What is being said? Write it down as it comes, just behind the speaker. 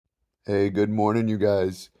Hey, good morning, you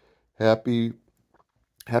guys. Happy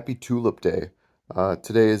Happy Tulip Day.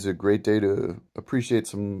 Today is a great day to appreciate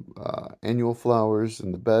some annual flowers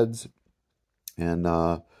in the beds, and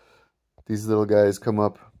these little guys come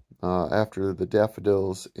up after the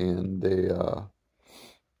daffodils, and the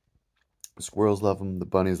squirrels love them, the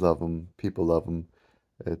bunnies love them, people love them.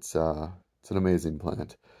 It's an amazing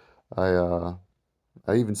plant. I uh,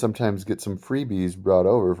 I even sometimes get some freebies brought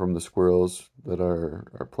over from the squirrels that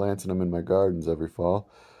are planting them in my gardens every fall.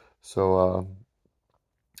 So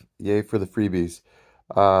yay for the freebies.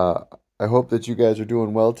 Uh, I hope that you guys are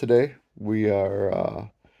doing well today. We are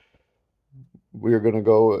gonna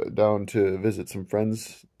go down to visit some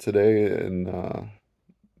friends today in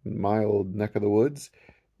my old neck of the woods,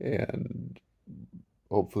 and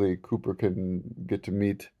hopefully Cooper can get to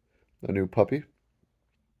meet a new puppy.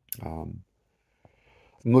 Um,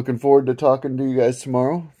 I'm looking forward to talking to you guys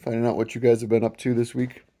tomorrow, finding out what you guys have been up to this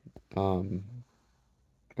week. Um,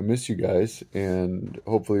 I miss you guys, and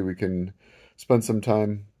hopefully we can spend some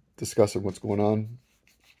time discussing what's going on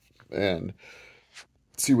and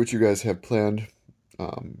see what you guys have planned.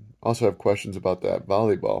 Also have questions about that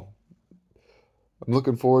volleyball. I'm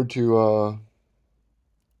looking forward to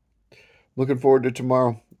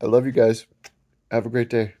tomorrow. I love you guys. Have a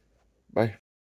great day. Bye.